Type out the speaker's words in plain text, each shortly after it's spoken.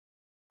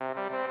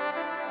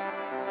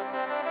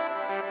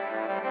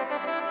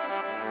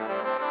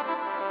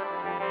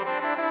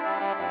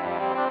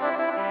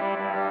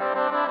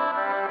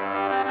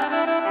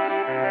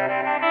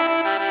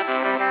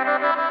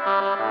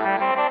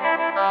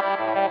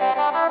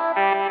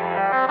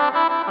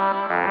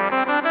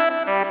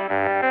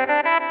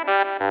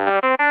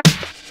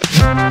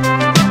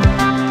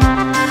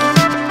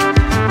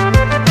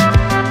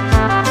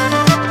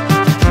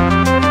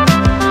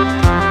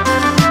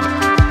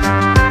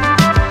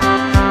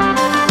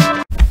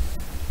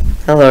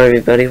Hello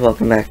everybody,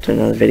 welcome back to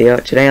another video.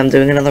 Today I'm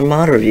doing another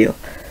mod review,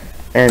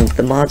 and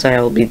the mods I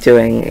will be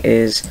doing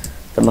is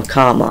the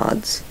Macaw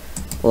mods,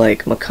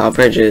 like Macaw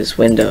bridges,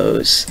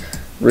 windows,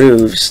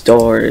 roofs,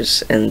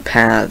 doors, and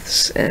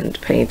paths, and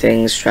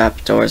paintings,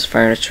 trapdoors,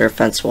 furniture,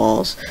 fence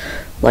walls,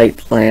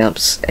 light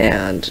lamps,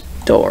 and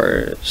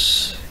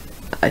doors.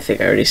 I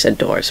think I already said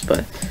doors,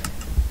 but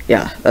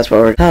yeah, that's what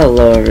we're...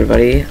 Hello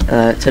everybody,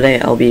 today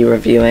I'll be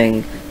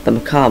reviewing the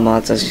Macaw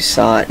mods as you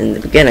saw it in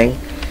the beginning.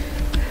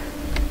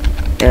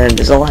 And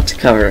there's a lot to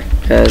cover,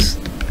 because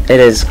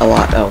it is a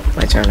lot. Oh,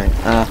 my turning.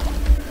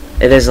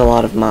 It is a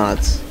lot of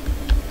mods.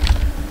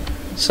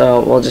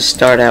 So we'll just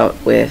start out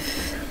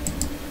with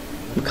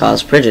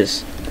Macaw's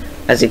bridges.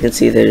 As you can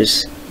see,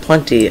 there's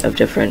plenty of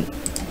different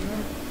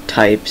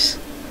types.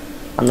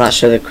 I'm not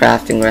sure the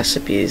crafting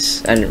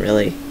recipes. I didn't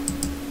really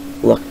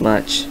look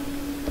much.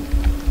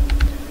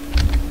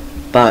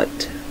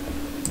 But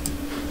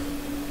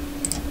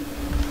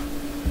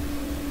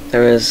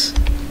there is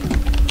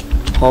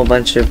whole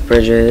bunch of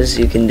bridges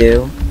you can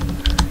do.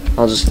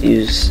 I'll just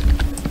use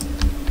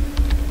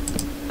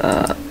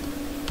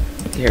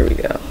here we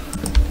go.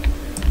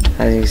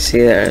 As you can see,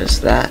 there's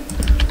that.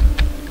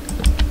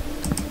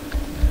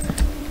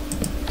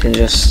 You can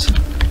just,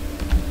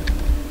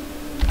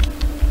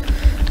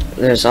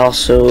 there's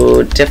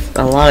also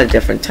a lot of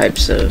different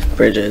types of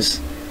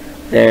bridges.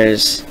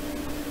 There's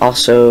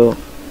also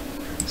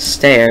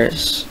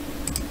stairs.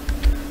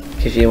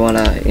 If you want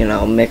to, you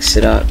know, mix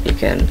it up, you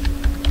can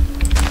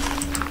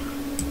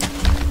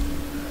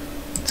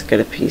get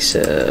a piece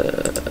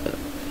of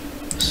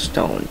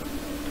stone,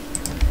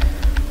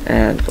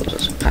 and we'll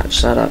just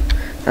patch that up.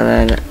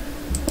 And then,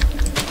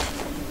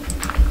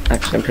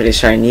 actually, I'm pretty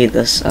sure I need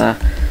this. And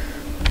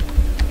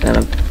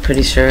I'm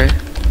pretty sure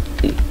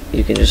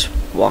you can just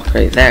walk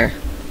right there,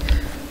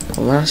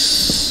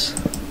 unless.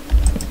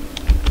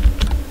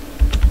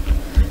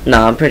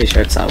 No, I'm pretty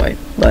sure it's that way.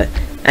 But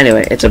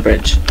anyway, it's a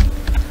bridge.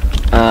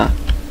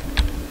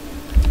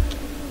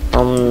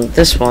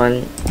 This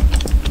one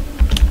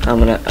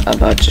I'm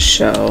about to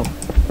show,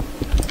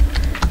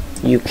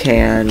 you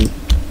can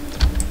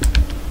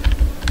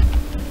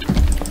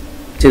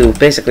do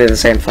basically the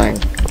same thing,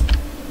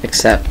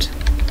 except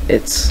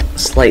it's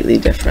slightly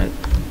different.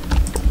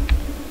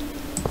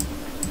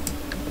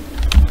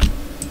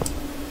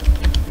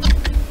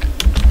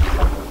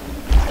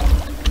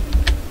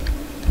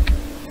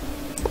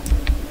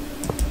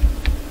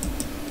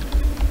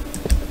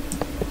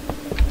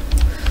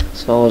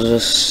 So I'll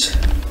just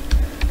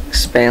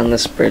expand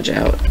this bridge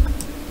out.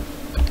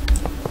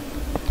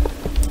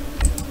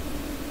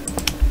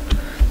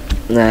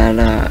 And then,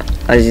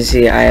 as you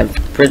see, I have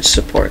bridge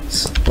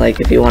supports. Like,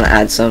 if you want to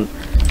add some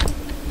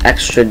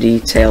extra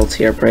detail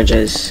to your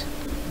bridges,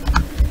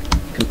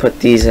 you can put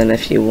these in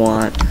if you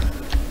want.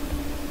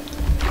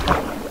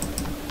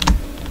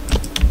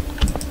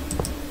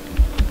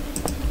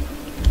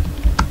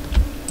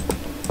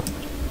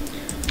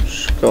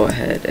 Just go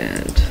ahead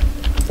and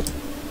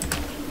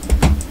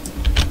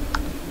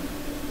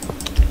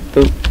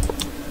boop,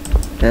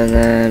 and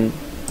then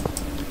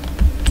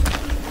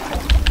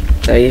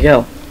there you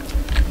go.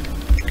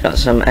 Got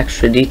some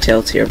extra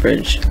detail to your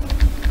bridge.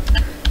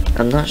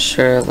 I'm not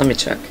sure, let me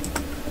check.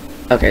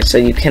 Okay, so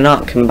you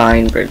cannot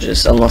combine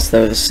bridges unless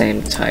they're the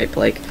same type.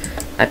 Like,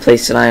 I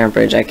placed an iron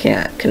bridge, I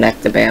can't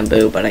connect the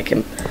bamboo, but I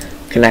can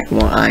connect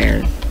more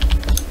iron.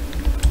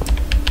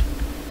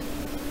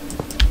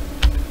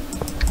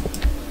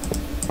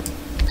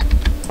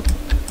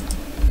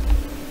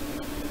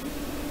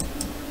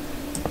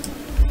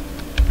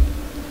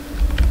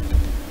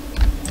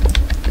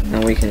 And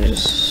then we can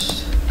just,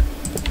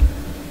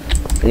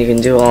 you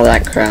can do all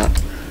that crap.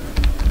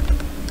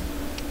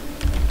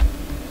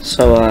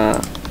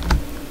 So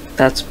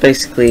that's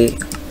basically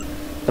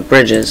the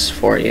bridges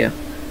for you,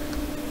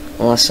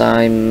 unless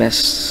I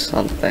missed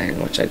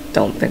something, which I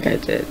don't think I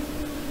did.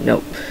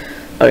 Nope.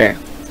 Okay,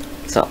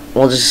 so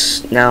we'll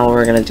just, now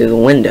we're gonna do the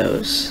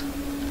windows.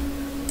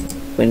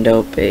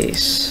 Window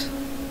base.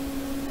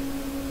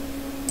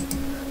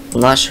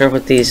 I'm not sure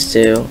what these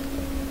do.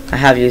 I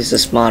have used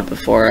this mod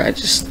before, I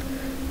just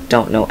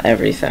don't know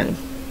everything.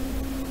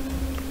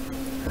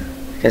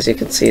 As you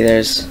can see,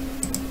 there's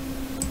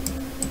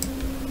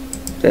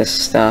this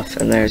stuff,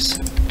 and there's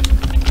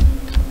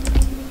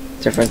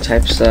different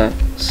types of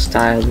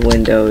styled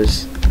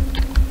windows,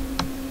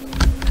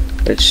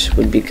 which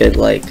would be good,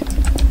 like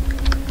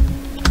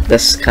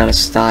this kind of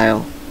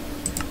style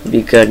would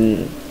be good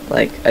in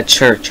like a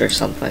church or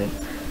something.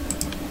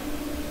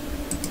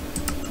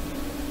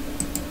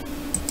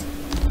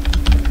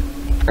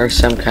 Or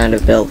some kind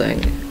of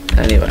building,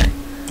 anyway.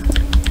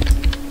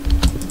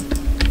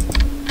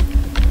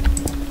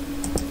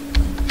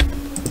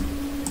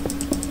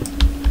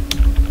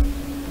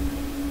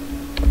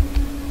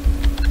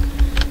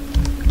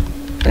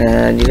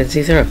 And you can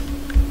see through.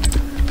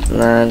 And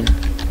then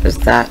there's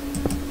that.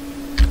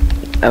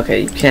 Okay,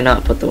 you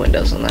cannot put the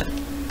windows on that.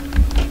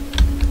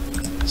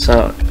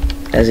 So,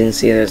 as you can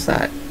see, there's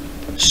that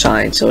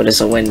shine, so it is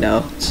a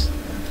window.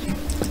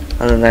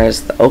 And then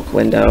there's the oak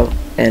window,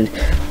 and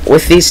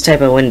with these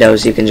type of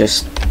windows you can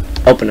just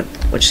open them,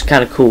 which is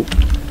kind of cool.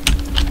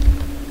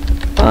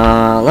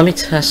 Let me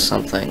test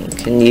something.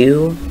 Can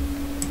you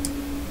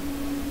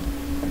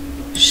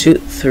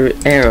shoot through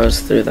arrows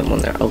through them when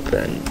they're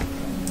open?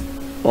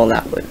 Well,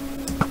 that would.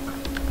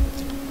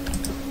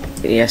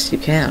 Yes, you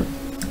can.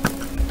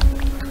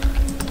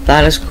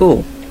 That is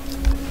cool.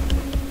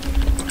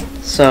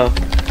 So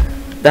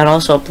that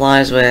also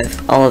applies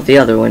with all of the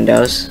other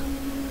windows,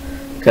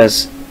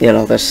 because you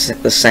know they're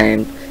the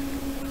same.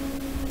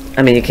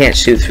 I mean, you can't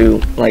shoot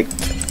through like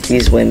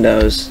these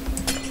windows.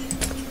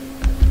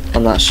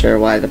 I'm not sure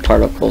why the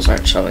particles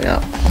aren't showing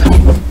up.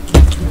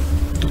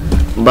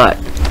 But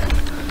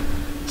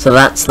so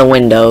that's the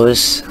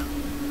windows,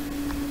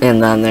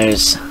 and then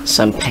there's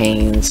some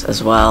panes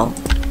as well.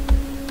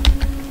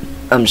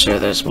 I'm sure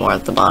there's more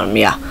at the bottom,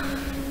 yeah.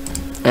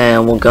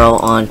 And we'll go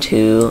on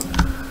to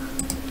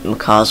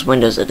Macaw's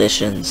Windows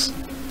Editions,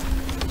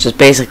 which is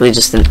basically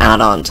just an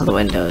add-on to the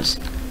windows.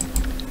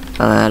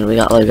 And then we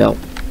got like a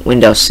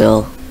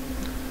windowsill,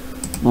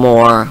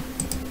 more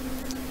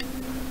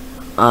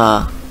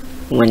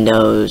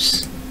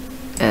windows,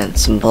 and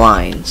some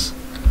blinds,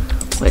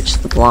 which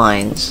the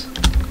blinds,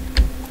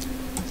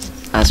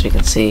 as we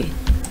can see,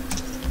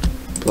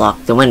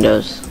 block the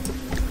windows.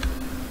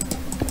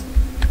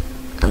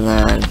 And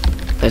then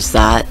there's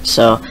that.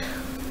 So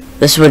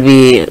this would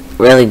be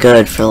really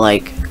good for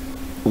like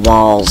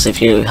walls.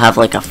 If you have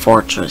like a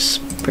fortress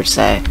per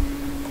se,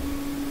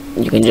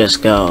 you can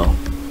just go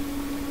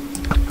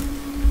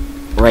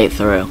right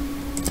through.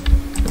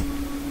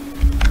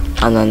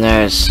 And then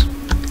there's,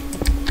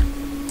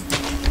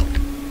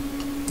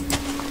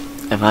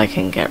 if I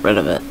can get rid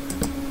of it,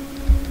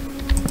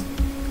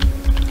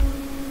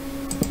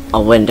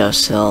 a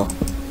windowsill.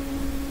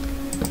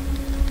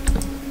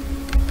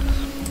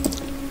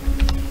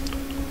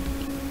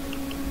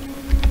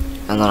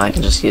 And then I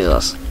can just use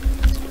this.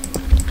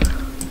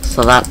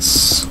 So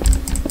that's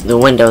the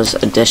Windows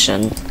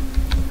Edition.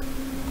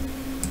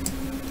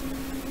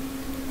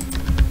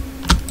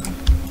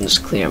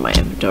 Just clear my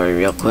inventory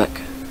real quick.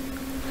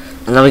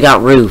 And then we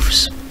got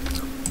roofs.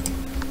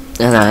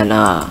 And then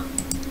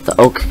the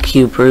oak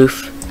cube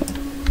roof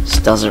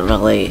just doesn't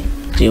really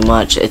do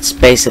much. It's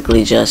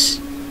basically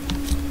just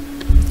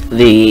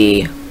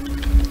the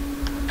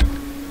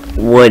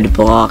wood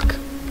block,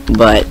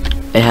 but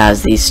it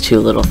has these two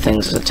little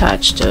things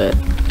attached to it.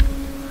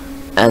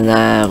 And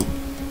then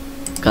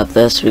got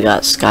this, we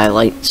got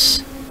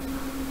skylights,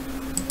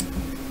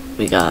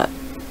 we got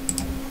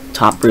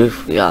top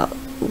roof, we got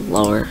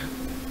lower,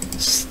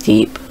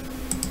 steep.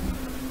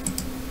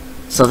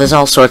 So there's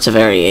all sorts of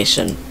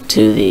variation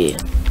to the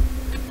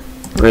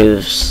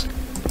roofs.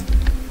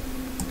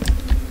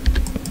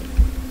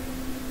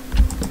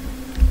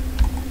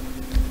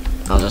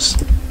 I'll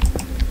just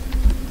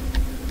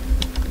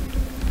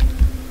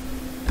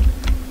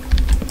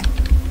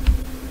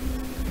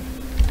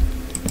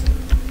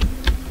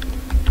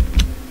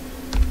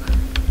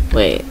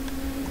wait.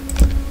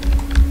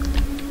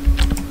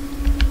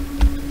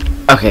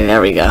 Okay, there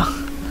we go.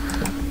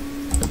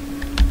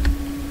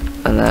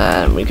 And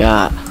then we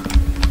got,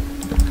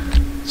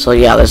 so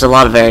yeah, there's a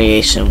lot of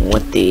variation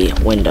with the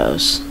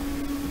windows.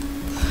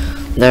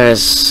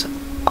 There's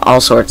all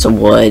sorts of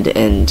wood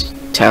and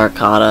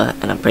terracotta,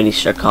 and I'm pretty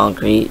sure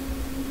concrete.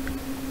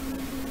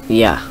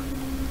 Yeah.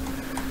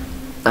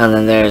 And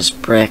then there's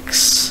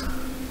bricks.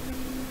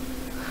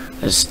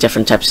 There's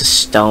different types of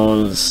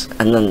stones,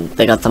 and then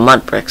they got the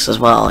mud bricks as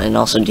well, and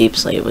also deep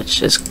slate,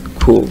 which is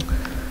cool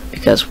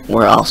because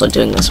we're also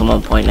doing this in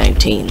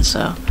 1.19,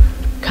 so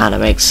kind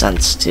of makes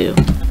sense to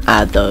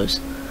add those.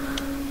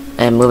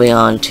 And moving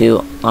on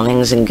to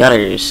awnings and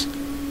gutters.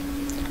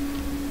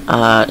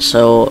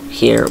 So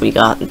here we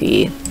got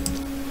the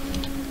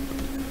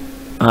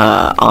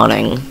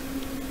awning,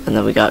 and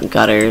then we got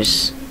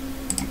gutters,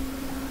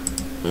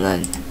 and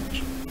then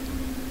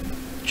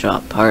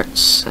drop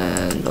parts,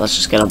 and let's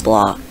just get a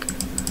block.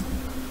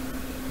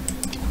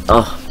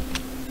 Oh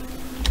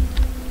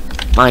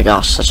my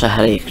gosh, such a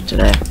headache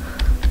today.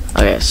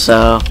 Okay,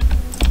 so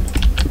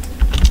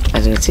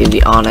as you can see,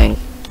 the awning,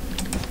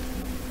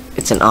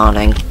 it's an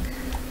awning.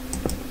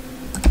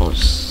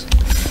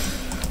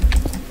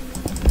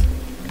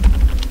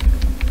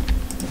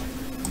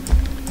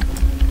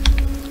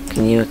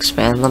 Can you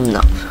expand them?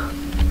 No.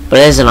 But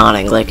it is an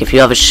awning. Like, if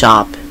you have a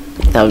shop,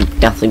 that would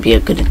definitely be a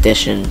good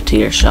addition to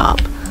your shop.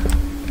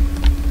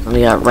 And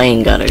we got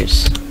rain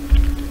gutters.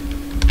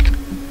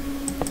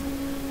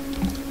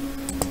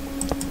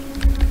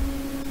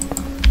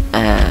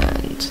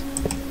 And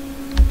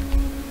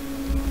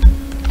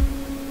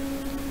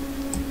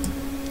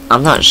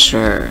I'm not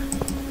sure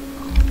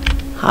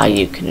how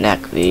you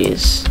connect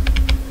these.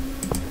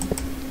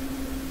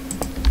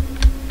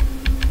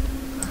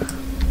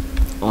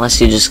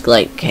 Unless you just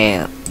like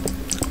can't.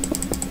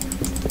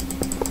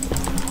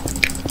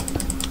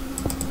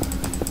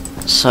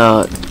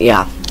 So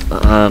yeah,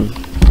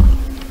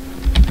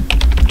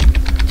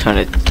 turn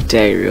it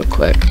day real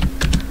quick.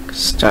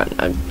 Starting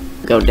to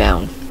go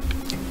down.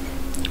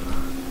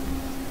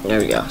 There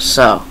we go.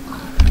 So,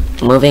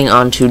 moving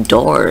on to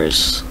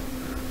doors.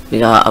 We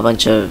got a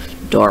bunch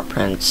of door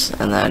prints,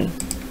 and then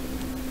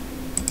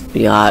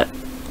we got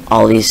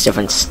all these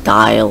different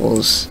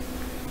styles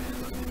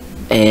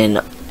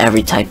in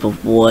every type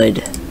of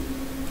wood.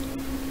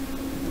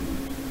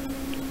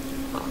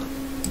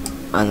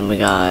 And then we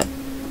got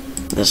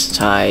this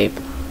type.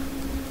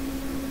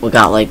 We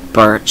got like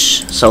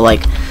birch. So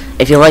like,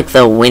 if you like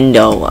the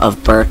window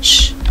of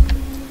birch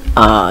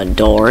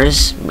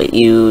doors, but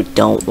you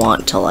don't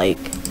want to like,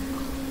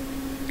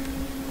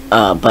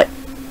 but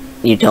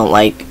you don't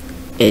like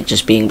it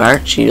just being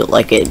birch, you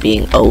like it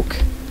being oak.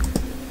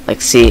 Like,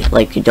 see,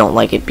 like you don't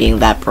like it being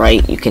that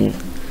bright, you can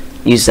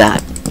use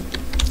that.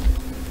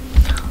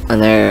 And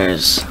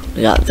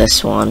we got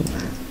this one,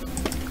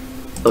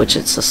 which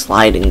is a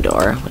sliding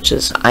door, which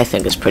is, I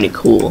think, is pretty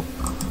cool.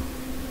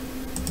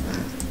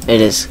 It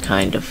is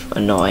kind of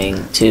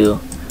annoying to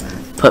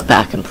put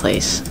back in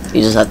place.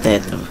 You just have to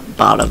hit the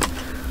bottom.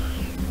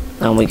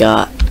 And we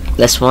got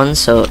this one,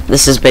 so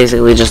this is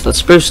basically just a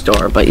spruce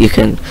door, but you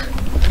can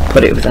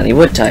put it with any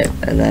wood type.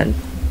 And then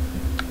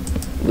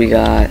we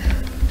got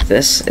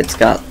this,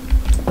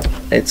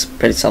 it's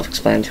pretty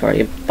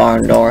self-explanatory,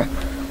 barn door.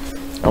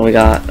 And we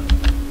got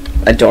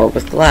a door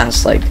with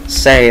glass, like,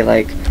 say,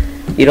 like,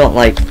 you don't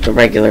like the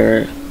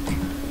regular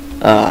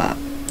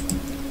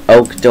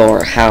oak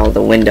door, how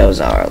the windows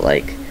are,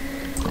 like,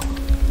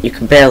 you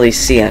can barely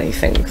see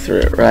anything through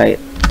it, right?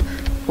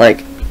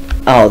 Like,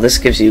 oh, this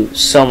gives you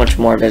so much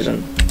more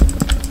vision.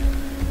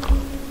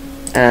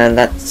 And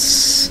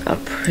that's,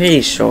 I'm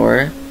pretty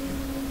sure,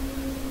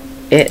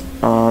 it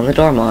on the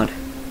door mod.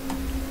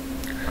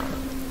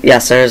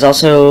 Yes, there's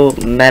also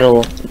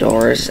metal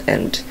doors,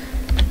 and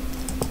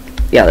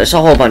yeah, there's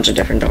a whole bunch of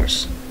different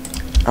doors.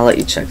 I'll let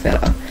you check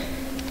that out.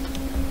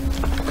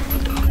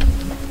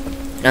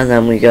 And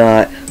then we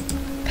got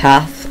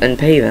path and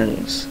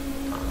pavings.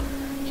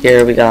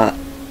 Here we got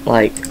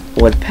like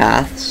wood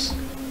paths.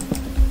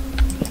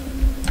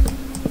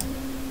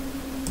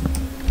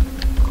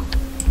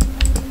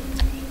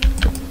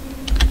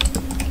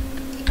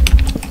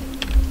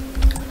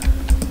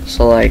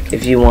 So like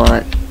if you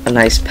want a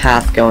nice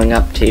path going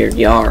up to your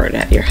yard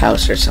at your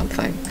house or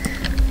something,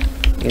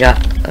 you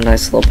got a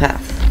nice little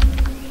path.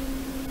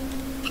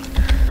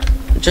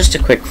 Just a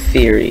quick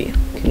theory.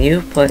 Can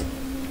you put...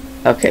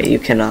 Okay, you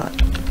cannot.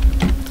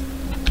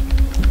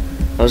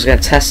 I was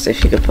gonna test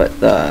if you could put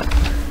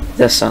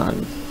this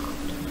on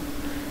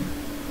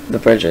the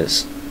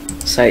bridges.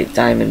 Site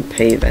diamond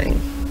paving.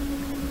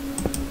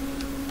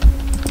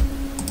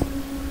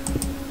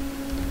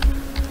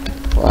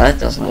 Well, that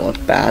doesn't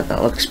look bad.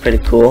 That looks pretty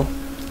cool.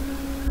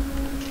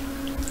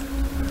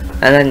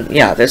 And then,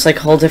 yeah, there's like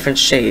whole different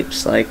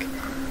shapes. Like,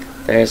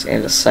 there's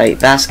andesite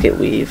basket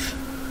weave.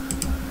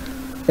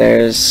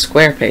 There's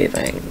square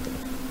paving,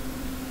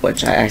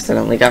 which I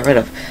accidentally got rid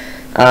of.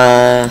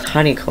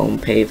 Honeycomb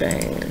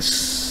paving,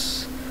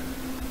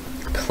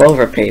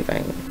 clover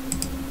paving,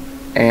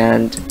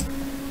 and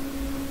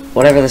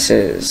whatever this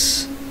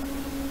is,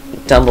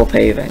 dumble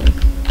paving.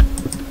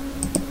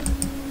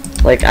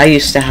 Like, I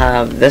used to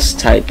have this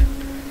type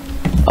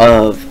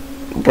of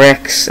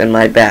bricks in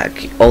my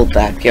old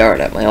backyard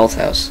at my old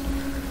house,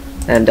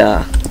 and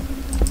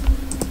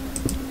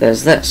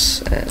there's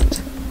this,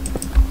 and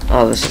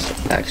oh, this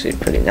is actually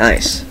pretty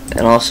nice.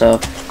 And also,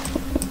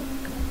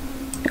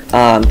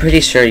 I'm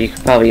pretty sure you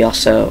could probably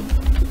also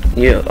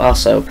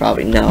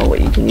probably know what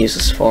you can use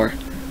this for.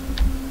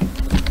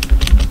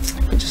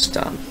 Just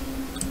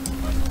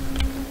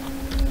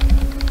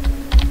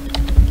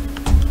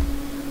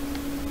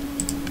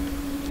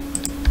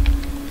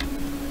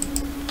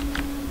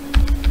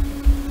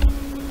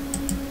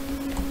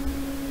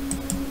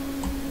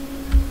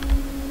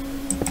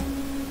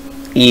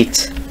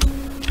eat.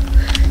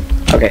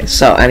 Okay,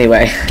 so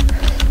anyway,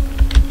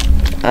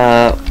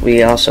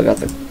 we also got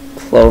the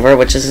clover,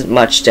 which isn't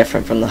much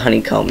different from the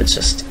honeycomb, it's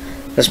just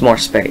there's more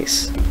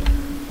space.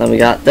 Then we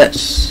got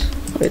this,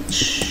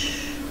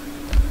 which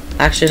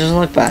actually doesn't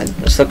look bad.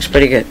 This looks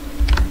pretty good.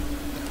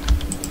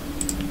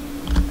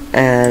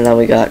 And then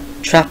we got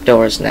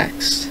trapdoors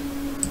next.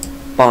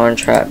 Barn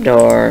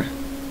trapdoor,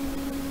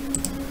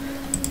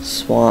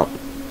 swamp,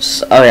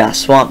 oh yeah,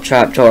 swamp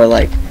trapdoor.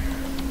 Like,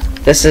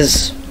 this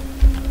is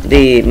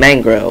the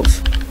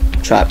mangrove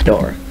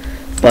trapdoor,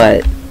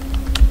 but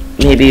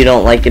maybe you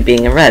don't like it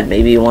being in red,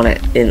 maybe you want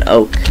it in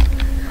oak,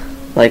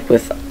 like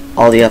with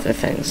all the other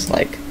things.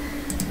 Like,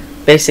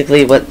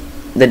 basically what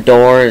the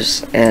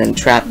doors and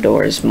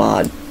trapdoors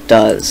mod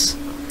does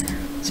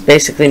is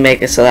basically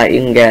make it so that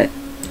you can get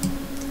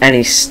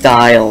any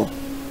style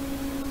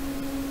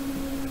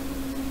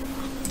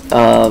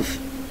of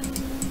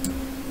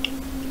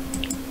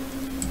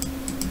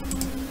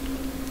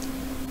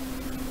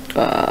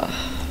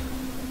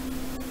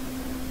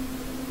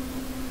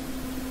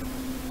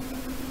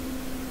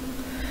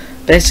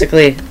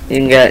basically, you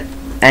can get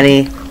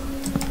any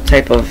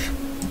type of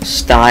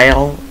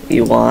style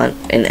you want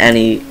in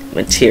any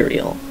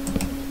material.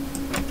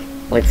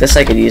 Like this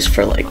I could use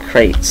for like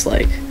crates.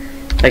 Like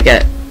if I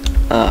get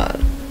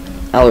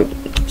I'll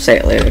say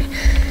it later.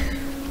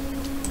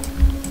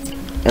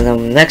 And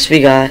then next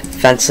we got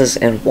fences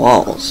and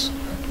walls.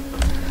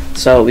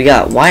 So we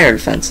got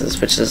wired fences,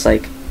 which is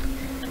like,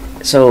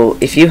 so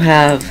if you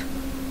have,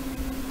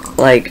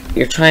 like,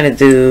 you're trying to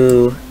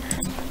do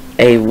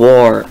a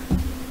war,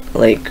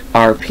 like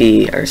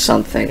RP or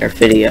something, or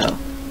video,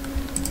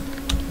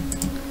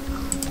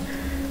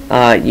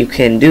 you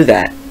can do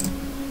that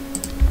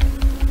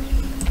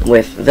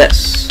with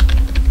this.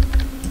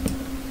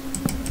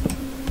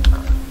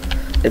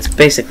 It's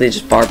basically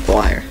just barbed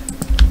wire.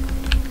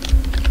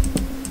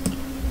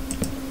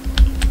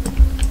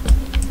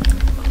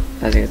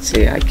 As you can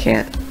see, I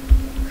can't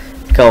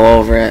go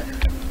over it,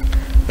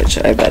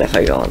 which I bet if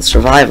I go in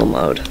survival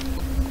mode.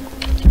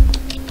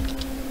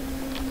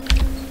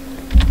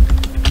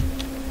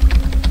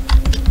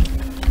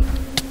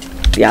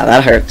 Yeah,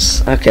 that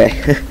hurts.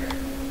 Okay.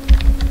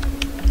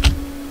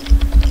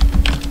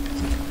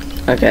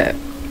 Okay.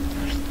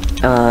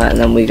 And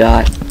then we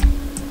got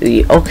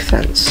the oak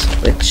fence,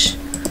 which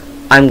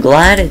I'm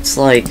glad it's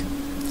like,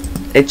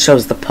 it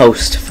shows the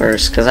post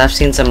first, because I've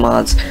seen some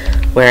mods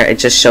where it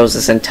just shows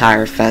this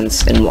entire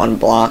fence in one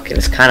block, and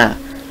it's kind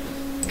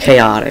of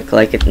chaotic.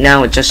 Like,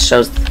 now it just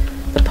shows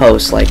the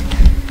post. Like,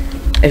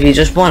 if you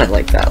just want it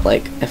like that,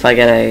 like, if I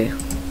get a,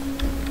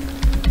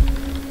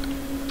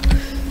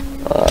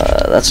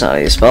 that's not how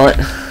you spell it,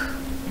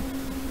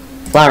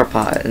 flower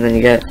pot, and then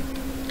you get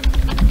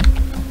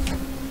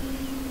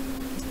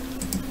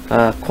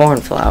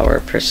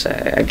cornflower, per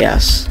se, I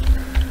guess.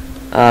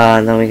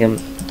 And then we can,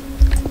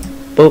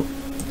 boop,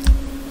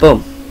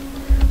 boom,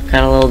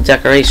 kind of little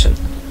decoration.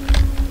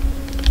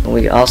 And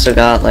we also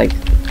got, like,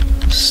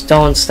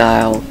 stone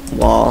style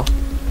wall,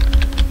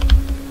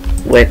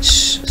 which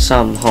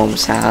some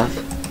homes have.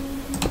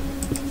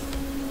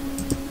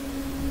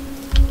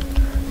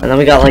 And then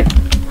we got, like,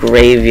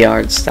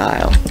 graveyard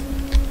style.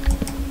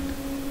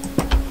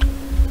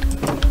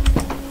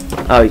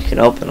 Oh, you can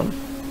open them.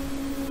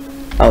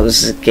 Oh,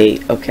 this is a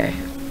gate. Okay.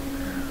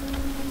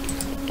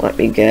 Let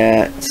me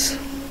get...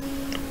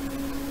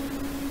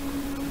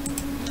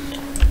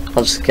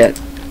 I'll just get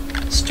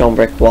stone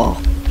brick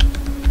wall.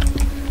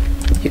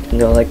 You can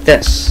go like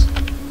this.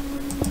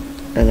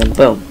 And then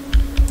boom.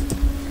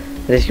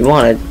 And if you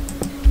wanted...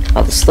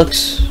 Oh, this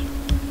looks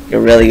like a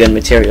really good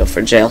material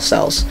for jail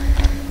cells.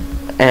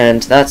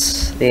 And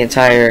that's the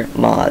entire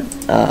mod.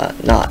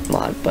 Not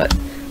mod, but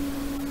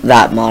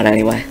that mod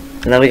anyway.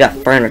 And then we got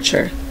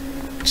furniture,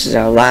 which is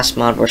our last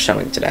mod we're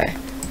showing today.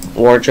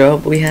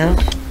 Wardrobe we have.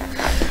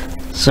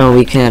 So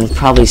we can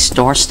probably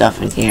store stuff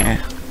in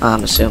here,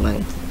 I'm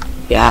assuming.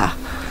 Yeah.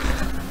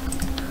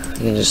 You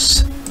can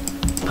just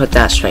put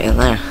that straight in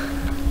there.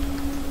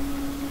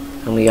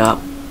 And we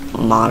got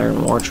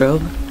modern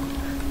wardrobe.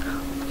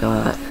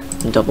 Got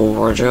double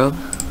wardrobe.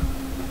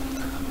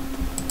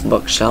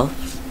 Bookshelf.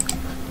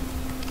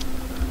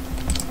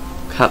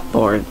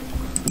 Cupboard.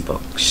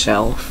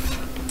 Bookshelf.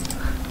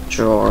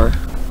 Drawer.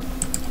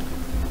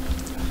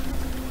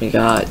 We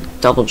got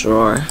double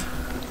drawer.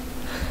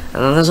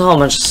 And then there's a whole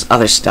bunch of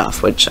other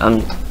stuff, which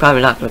I'm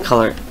probably not going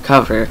to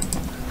cover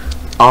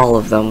all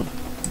of them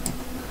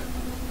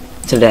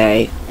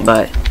today,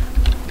 but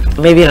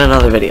maybe in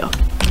another video,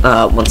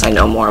 once I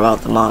know more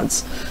about the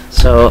mods.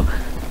 So,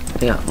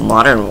 we got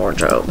modern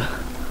wardrobe.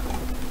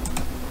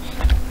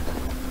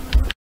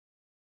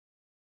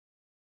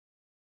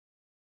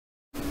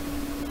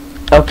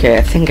 Okay,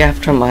 I think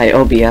after my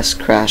OBS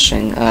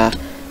crashing, I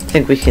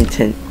think we can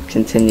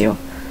continue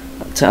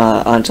to,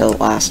 onto the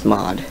last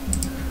mod.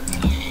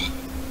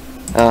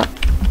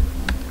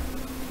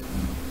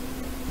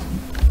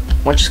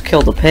 What just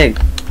killed a pig?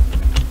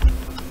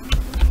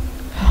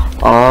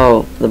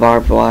 Oh, the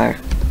barbed wire.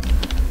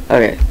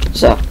 Okay,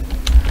 so,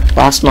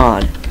 last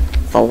mod.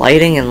 The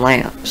lighting and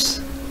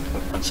lamps.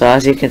 So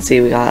as you can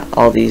see, we got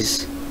all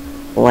these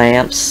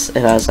lamps.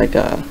 It has like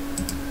a,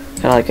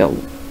 kind of like a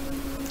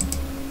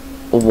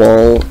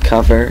wool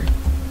cover.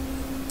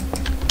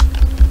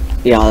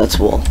 Yeah, that's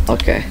wool.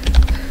 Okay.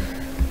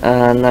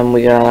 And then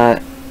we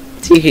got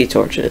tiki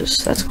torches.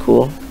 That's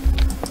cool.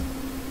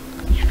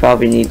 You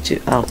probably need to...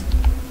 Oh.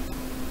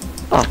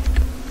 Oh.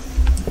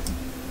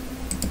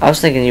 I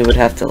was thinking you would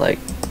have to, like...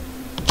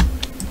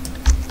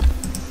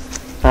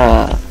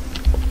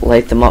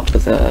 light them up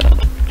with a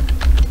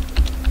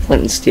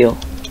flint and steel.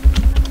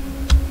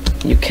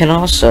 You can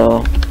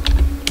also...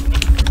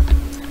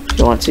 If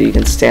you want to, you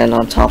can stand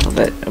on top of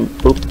it and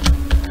boop.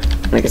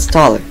 And it gets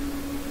taller.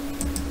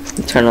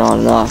 And turn it on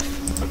and off.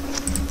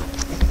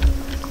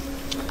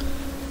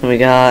 And we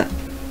got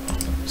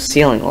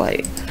ceiling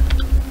light.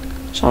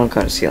 So I'm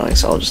kind of ceiling,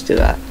 so I'll just do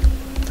that.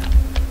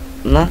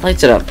 And that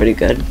lights it up pretty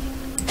good.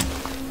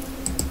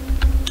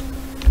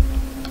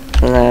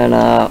 And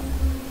then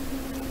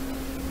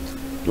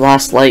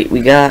last light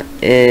we got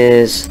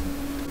is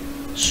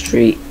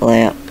street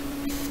lamp,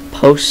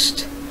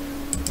 post,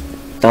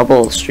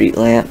 double street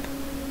lamp,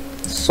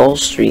 soul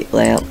street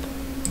lamp,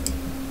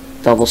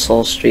 double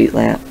soul street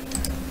lamp,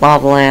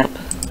 lava lamp,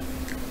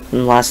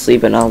 and lastly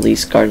but not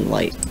least, garden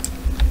light.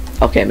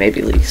 Okay,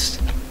 maybe least.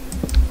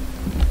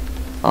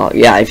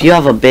 Yeah, if you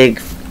have a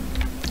big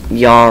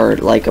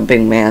yard, like a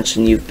big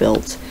mansion you've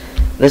built,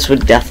 this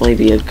would definitely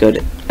be a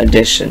good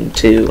addition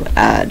to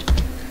add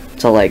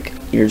to, like,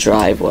 your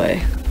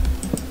driveway.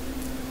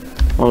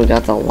 Well, we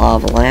got the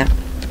lava lamp.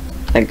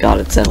 Thank God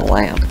it's in a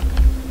lamp.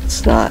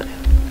 It's not.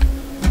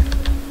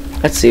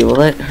 Let's see, will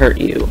it hurt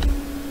you?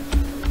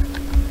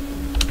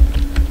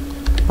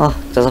 Oh,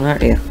 it doesn't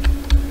hurt you.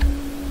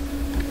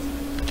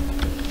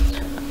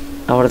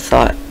 I would have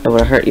thought it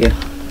would have hurt you.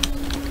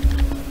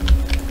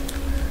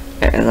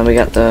 Okay, and then we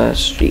got the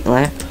street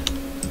lamp.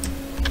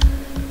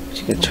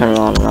 You can turn it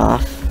on and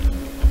off.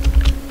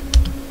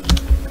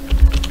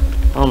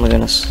 Oh my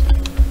goodness.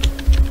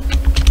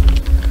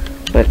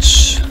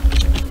 Which,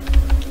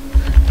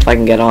 if I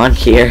can get on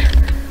here.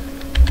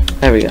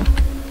 There we go. You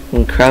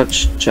can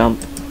crouch,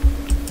 jump.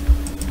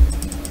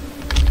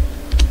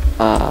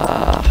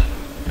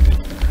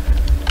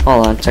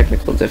 Hold on,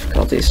 technical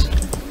difficulties.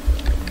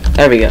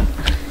 There we go.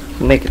 You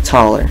can make it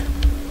taller.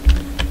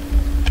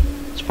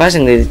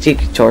 Surprisingly, the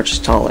tiki torch is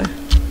taller.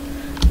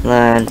 And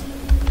then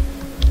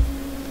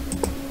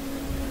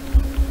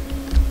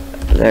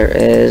there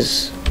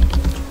is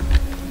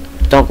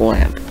double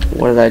lamp.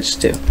 What did I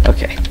just do?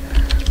 Okay.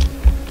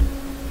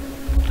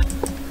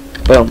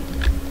 Boom.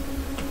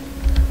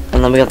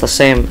 And then we got the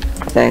same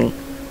thing,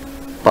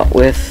 but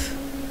with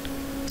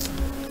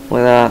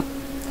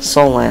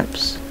soul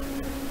lamps.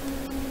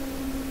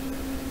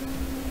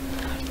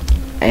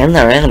 And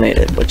they're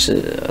animated, which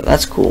is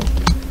that's cool.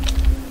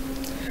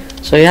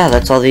 So yeah,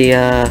 that's all the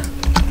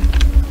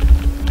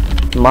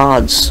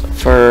mods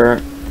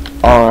for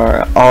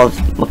all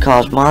of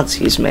Macaws Mods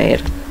he's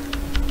made,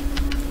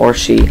 or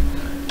she.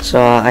 So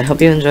I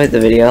hope you enjoyed the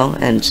video,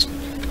 and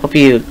hope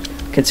you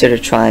consider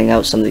trying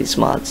out some of these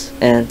mods.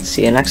 And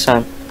see you next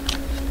time.